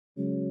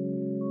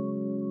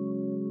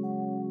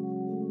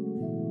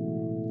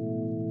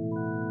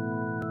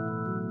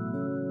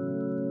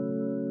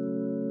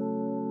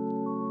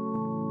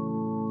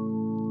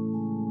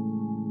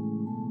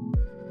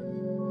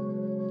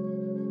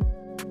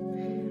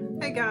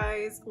Hey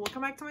guys,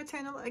 welcome back to my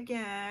channel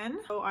again.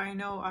 So I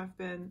know I've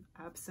been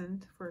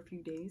absent for a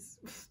few days.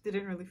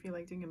 Didn't really feel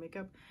like doing a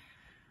makeup.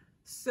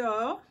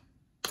 So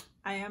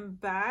I am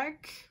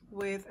back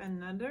with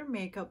another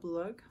makeup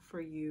look for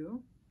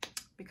you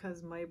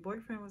because my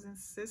boyfriend was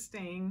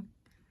insisting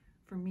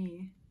for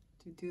me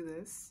to do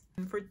this.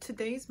 And for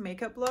today's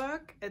makeup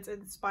look, it's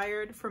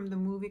inspired from the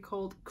movie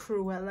called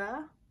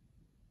Cruella.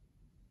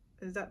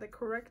 Is that the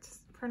correct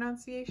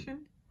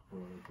pronunciation?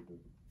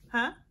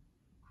 Huh?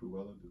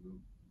 Cruella De Vil.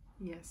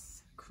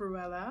 Yes,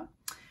 Cruella.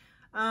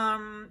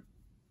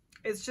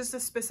 It's just a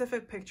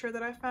specific picture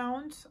that I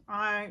found.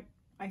 I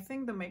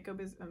think the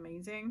makeup is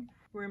amazing.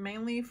 We're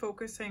mainly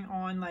focusing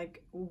on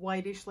like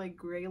whitish, like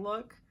gray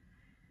look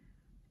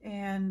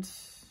and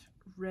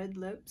red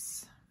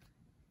lips.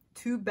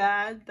 Too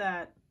bad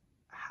that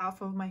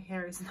half of my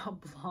hair is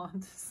not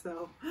blonde,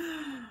 so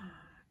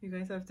you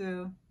guys have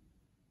to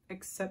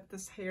accept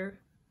this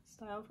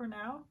hairstyle for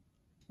now.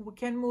 We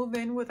can move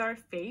in with our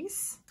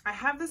face. I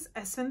have this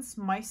Essence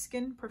My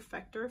Skin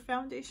Perfector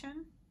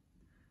foundation.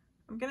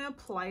 I'm gonna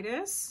apply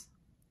this.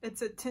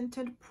 It's a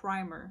tinted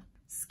primer.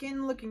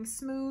 Skin looking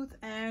smooth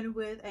and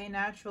with a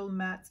natural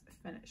matte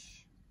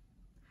finish.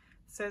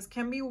 It says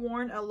can be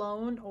worn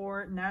alone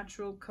or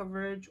natural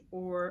coverage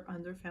or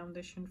under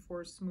foundation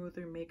for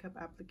smoother makeup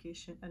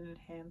application and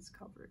enhanced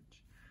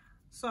coverage.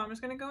 So I'm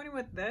just gonna go in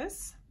with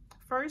this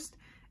first,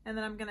 and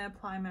then I'm gonna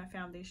apply my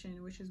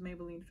foundation, which is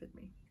Maybelline Fit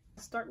Me.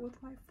 Start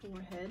with my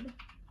forehead.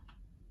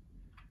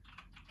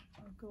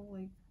 I'll go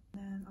like,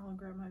 then I'll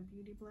grab my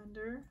beauty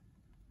blender.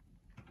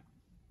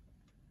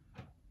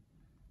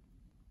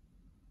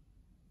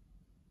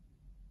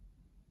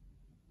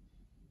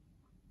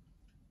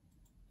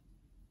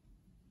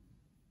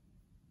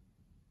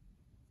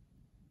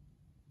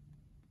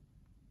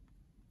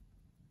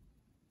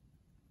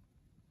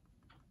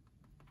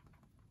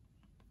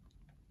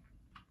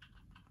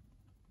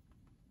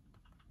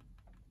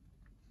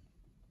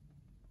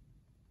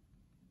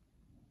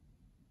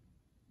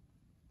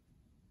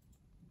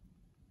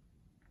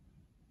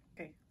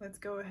 Okay, let's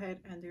go ahead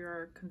and do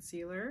our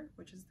concealer,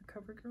 which is the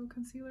CoverGirl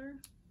concealer.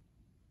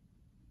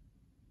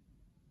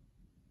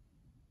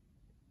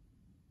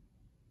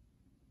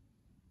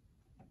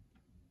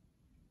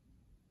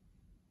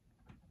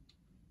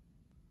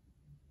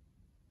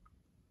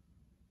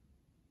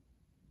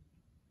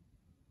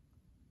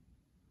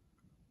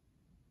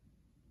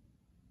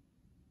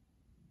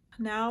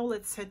 Now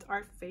let's set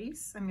our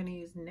face. I'm gonna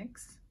use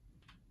NYX.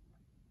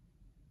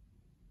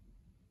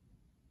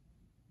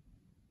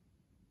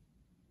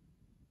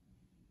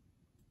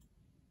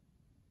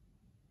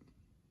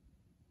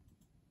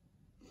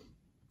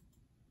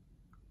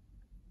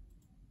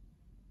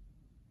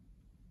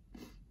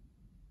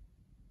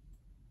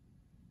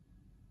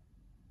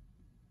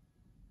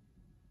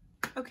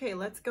 Okay,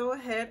 let's go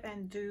ahead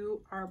and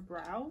do our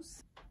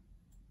brows.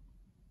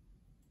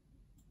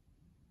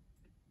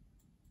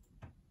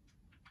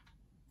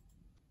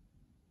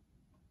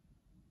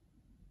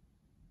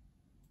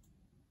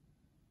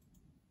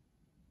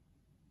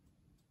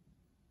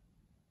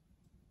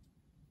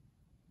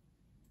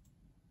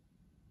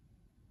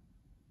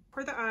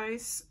 For the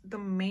eyes, the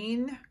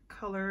main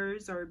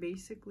colors are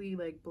basically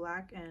like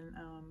black and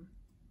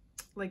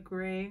like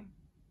gray,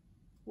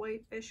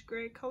 white-ish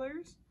gray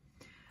colors.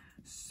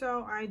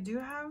 So I do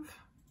have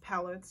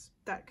palettes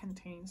that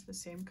contains the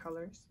same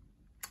colors,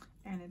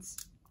 and it's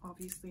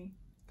obviously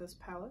this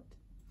palette.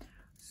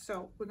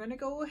 So we're gonna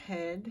go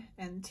ahead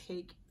and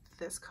take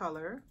this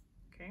color.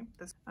 Okay,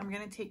 I'm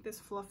gonna take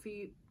this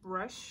fluffy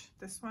brush,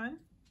 this one.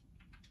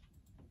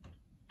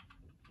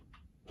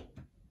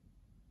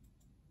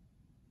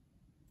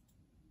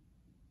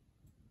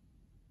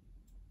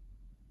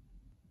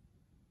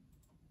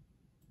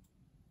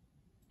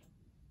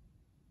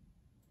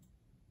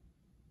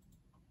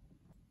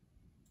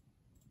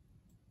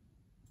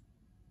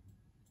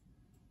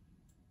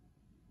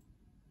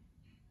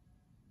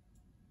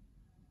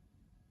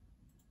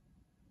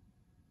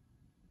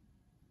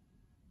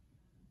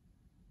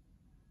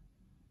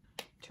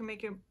 To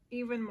make it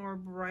even more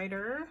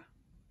brighter,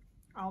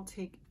 I'll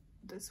take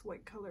this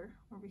white color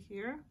over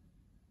here.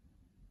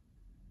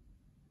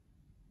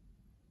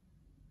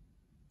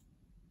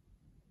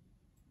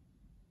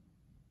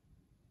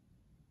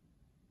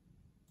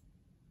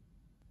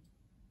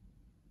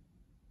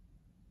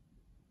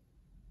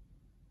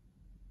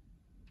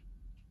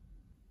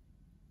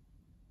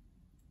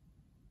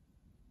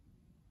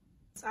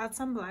 Let's add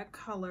some black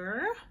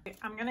color. Okay,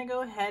 I'm gonna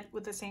go ahead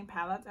with the same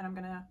palette, and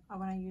I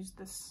wanna use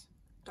this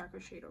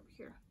darker shade over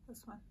here,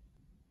 this one.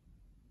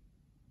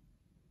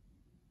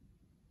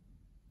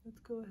 Let's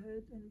go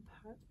ahead and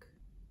pack.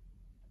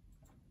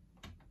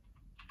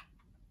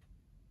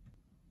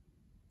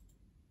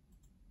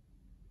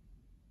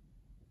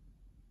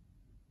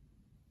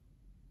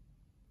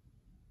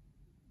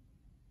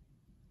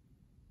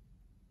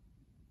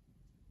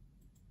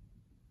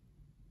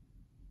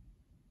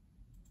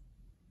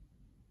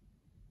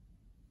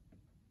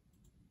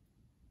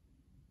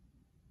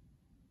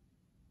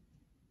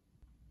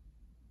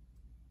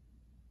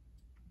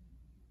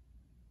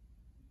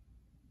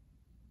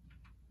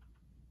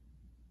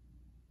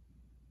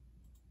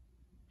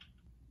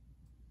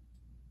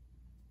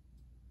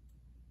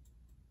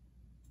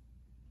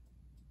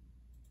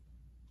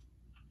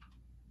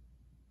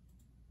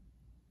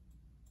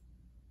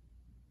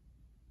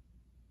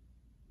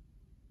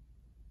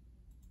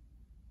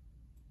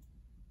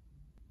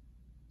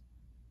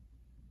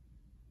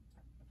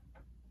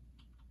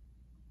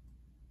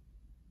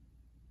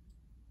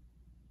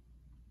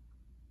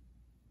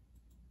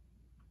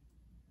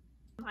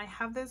 I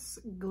have this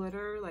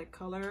glitter like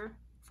color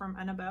from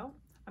Annabelle.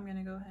 I'm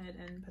gonna go ahead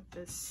and put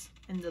this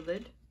in the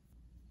lid.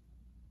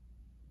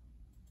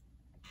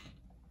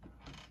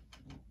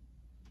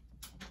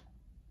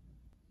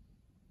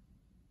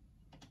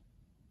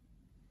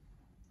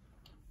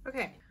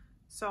 Okay,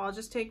 so I'll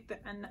just take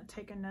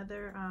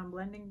another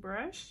blending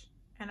brush,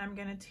 and I'm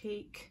gonna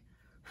take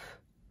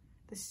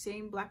the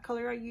same black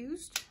color I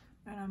used,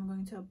 and I'm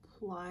going to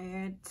apply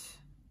it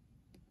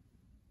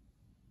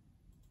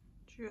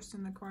just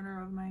in the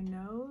corner of my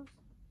nose,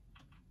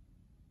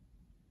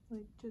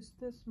 like just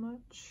this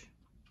much.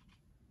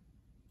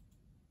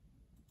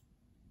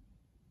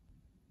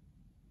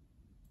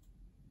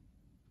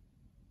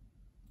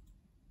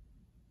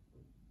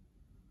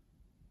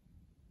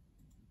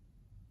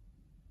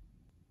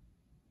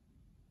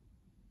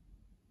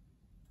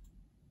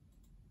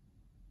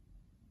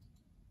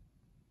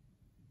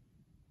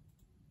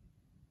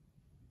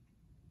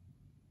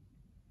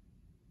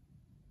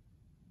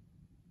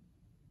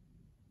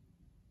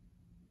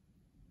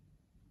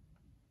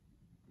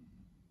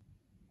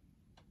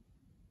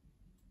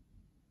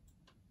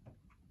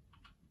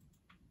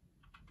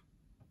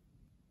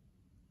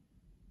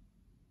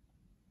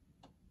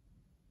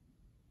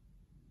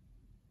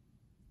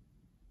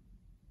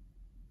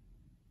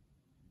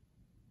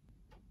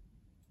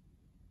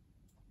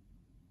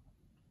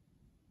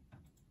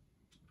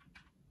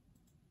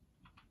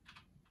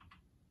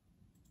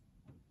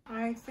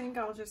 I think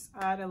I'll just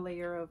add a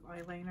layer of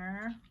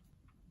eyeliner.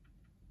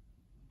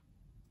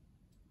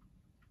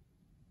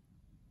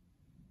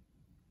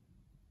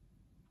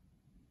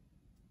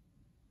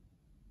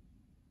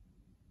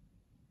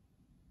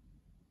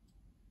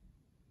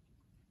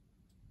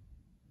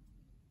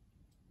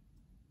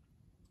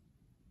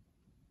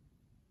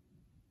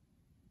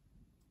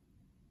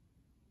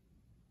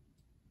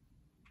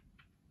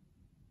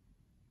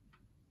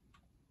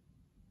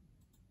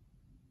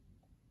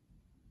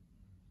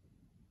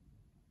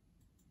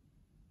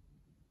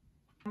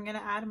 I'm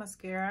gonna add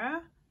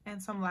mascara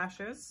and some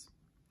lashes.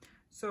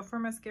 So for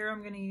mascara,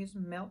 I'm gonna use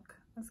Milk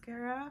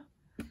mascara.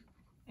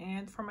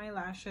 And for my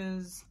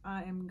lashes,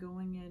 I am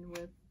going in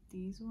with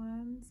these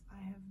ones.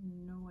 I have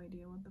no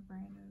idea what the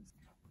brand is.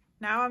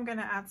 Now I'm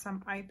gonna add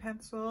some eye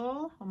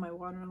pencil on my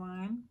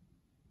waterline.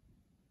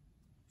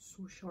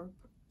 So sharp.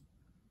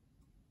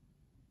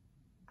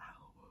 Ow.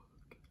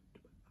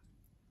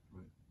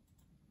 What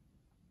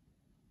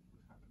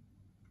happened?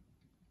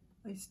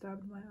 I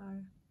stabbed my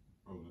eye.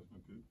 Oh, that's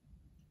not good.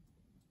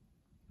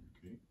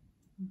 Okay.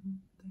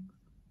 Thanks.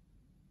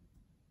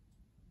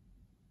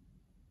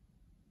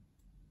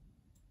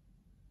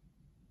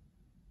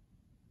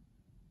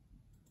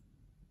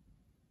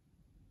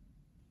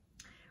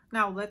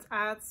 Now let's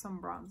add some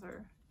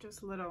bronzer.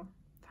 Just a little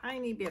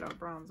tiny bit of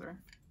bronzer.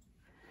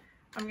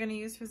 I'm gonna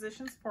use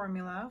Physicians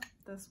Formula,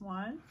 this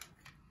one.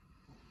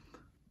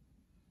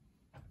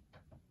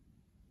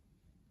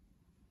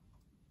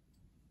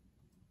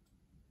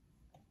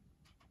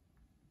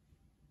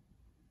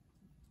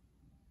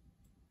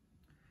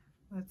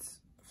 Let's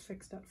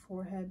fix that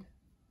forehead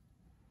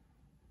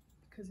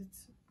because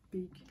it's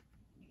big.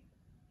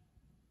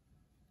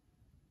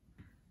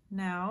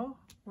 Now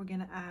we're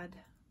gonna add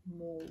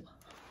mole.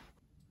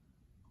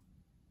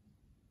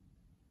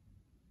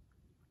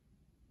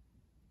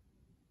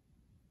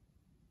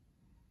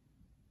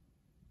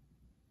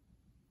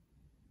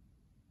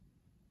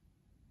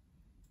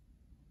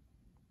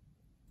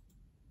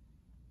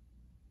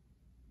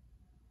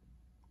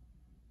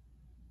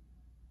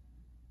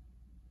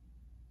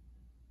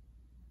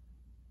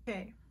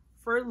 Okay,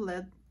 for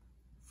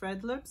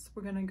red lips,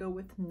 we're gonna go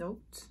with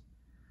Note.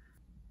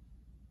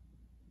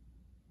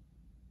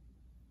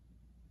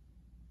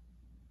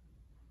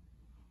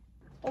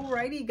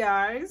 Alrighty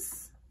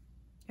guys,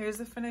 here's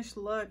the finished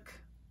look.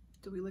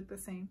 Do we look the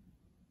same?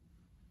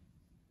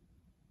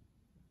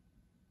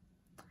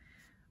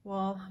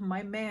 Well,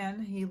 my man,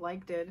 he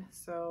liked it,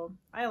 so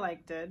I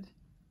liked it.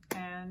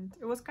 And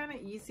it was kind of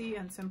easy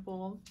and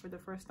simple. For the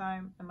first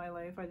time in my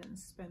life, I didn't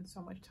spend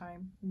so much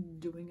time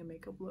doing a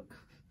makeup look.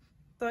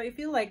 So if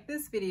you like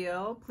this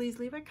video, please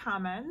leave a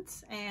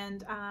comment,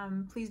 and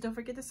please don't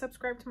forget to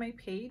subscribe to my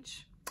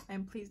page,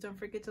 and please don't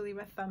forget to leave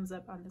a thumbs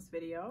up on this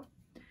video.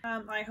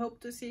 I hope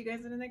to see you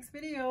guys in the next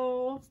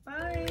video.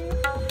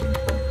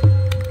 Bye!